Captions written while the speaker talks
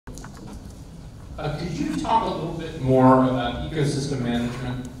Could you talk a little bit more about ecosystem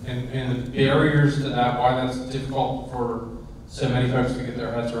management and the barriers to that, why that's difficult for so many folks to get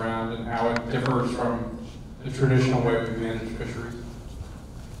their heads around, and how it differs from the traditional way we manage fisheries?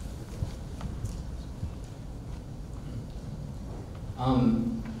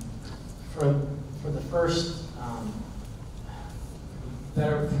 For the first,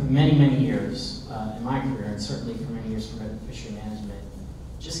 for many years in my career, and certainly for many years for fishery management,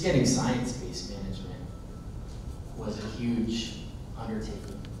 just getting science-based management was a huge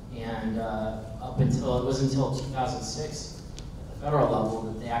undertaking. And it was until 2006 at the federal level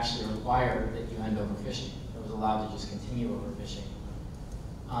that they actually required that you end overfishing. It was allowed to just continue overfishing.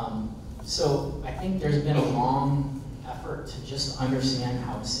 So I think there's been a long effort to just understand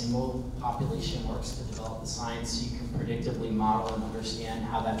how a single population works, to develop the science so you can predictably model and understand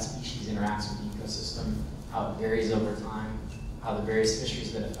how that species interacts with the ecosystem, how it varies over time, how the various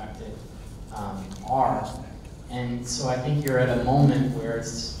fisheries that affect it are. And so I think you're at a moment where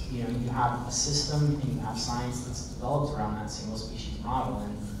it's, you have a system and you have science that's developed around that single species model.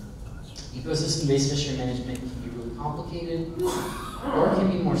 And ecosystem-based fishery management can be really complicated, or it can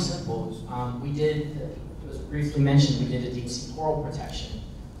be more simple. It was briefly mentioned, we did a deep sea coral protection.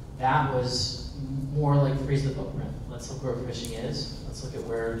 That was more like freeze the footprint. Let's look where fishing is. Let's look at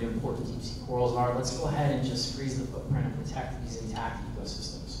where the important deep sea corals are. Let's go ahead and just freeze the footprint and protect these intact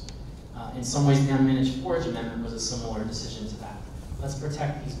ecosystems. In some ways, the unmanaged forage amendment was a similar decision to that. Let's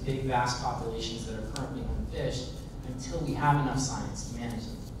protect these big, vast populations that are currently unfished until we have enough science to manage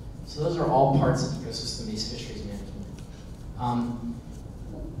them. So those are all parts of ecosystem-based fisheries management.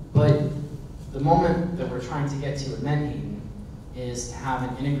 But the moment that we're trying to get to at Menhaden is to have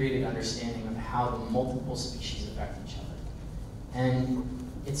an integrated understanding of how the multiple species affect each other. And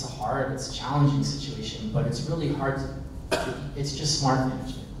it's a challenging situation, but it's really hard it's just smart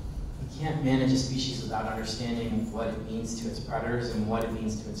management. You can't manage a species without understanding what it means to its predators and what it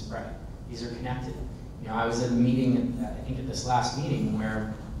means to its prey. These are connected. I was at a meeting, I think at this last meeting,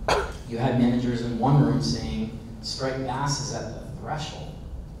 where you had managers in one room saying, striped bass is at the threshold.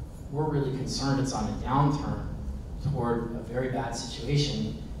 We're really concerned it's on a downturn toward a very bad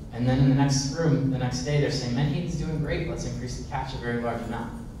situation. And then in the next room, the next day, they're saying, Menhaden's doing great, let's increase the catch a very large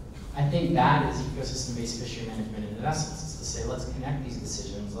amount. I think that is ecosystem-based fishery management in essence. It's to say, let's connect these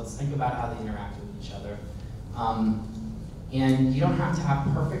decisions, let's think about how they interact with each other. And you don't have to have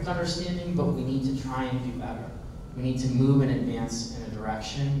perfect understanding, but we need to try and do better. We need to move and advance in a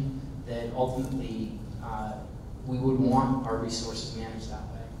direction that ultimately we would want our resources managed that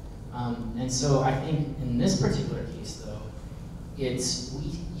way. And so I think in this particular case, though,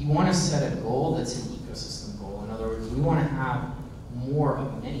 you want to set a goal that's an ecosystem goal. In other words, we want to have more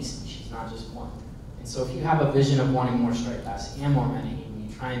of many species, not just one. And so if you have a vision of wanting more striped bass and more menhaden,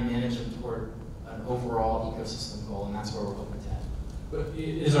 you try and manage them toward an overall ecosystem goal, and that's where we're hoping to head. But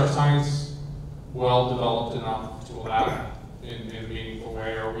is our science well developed enough to allow that in a meaningful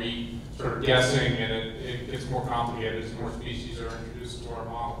way? Are we sort of guessing and it gets more complicated as more species are introduced to our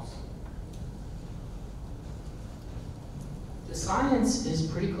models? The science is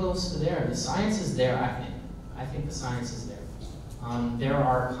pretty close to there. The science is there, I think. I think the science is there. There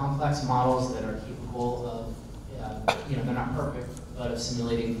are complex models that are capable of, they're not perfect, but of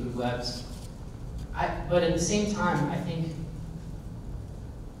simulating food webs. But at the same time, I think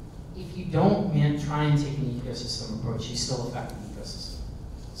if you don't try and take an ecosystem approach, you still affect the ecosystem.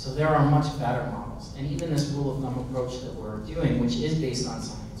 So there are much better models. And even this rule of thumb approach that we're doing, which is based on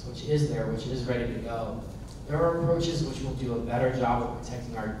science, which is there, which is ready to go, there are approaches which will do a better job of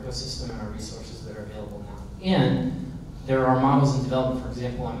protecting our ecosystem and our resources that are available now. And there are models in development, for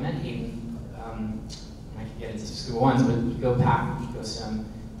example, on Menhaden, I could get into specific ones, but EcoPack and EcoSim,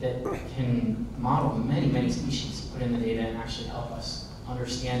 that can model many species, put in the data, and actually help us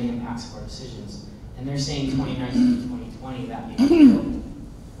understand the impacts of our decisions. And they're saying 2019 to 2020, that may be available.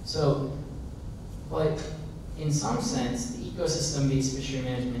 So, but in some sense, the ecosystem-based fishery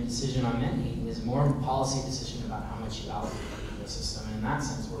management decision on Menhaden is more of a policy decision about how much you allocate to the ecosystem, and in that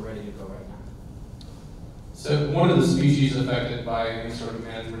sense, we're ready to go right now. So one of the species affected by any sort of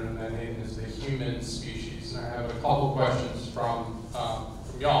management of Menhaden is the human species. And I have a couple questions from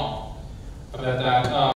y'all about that.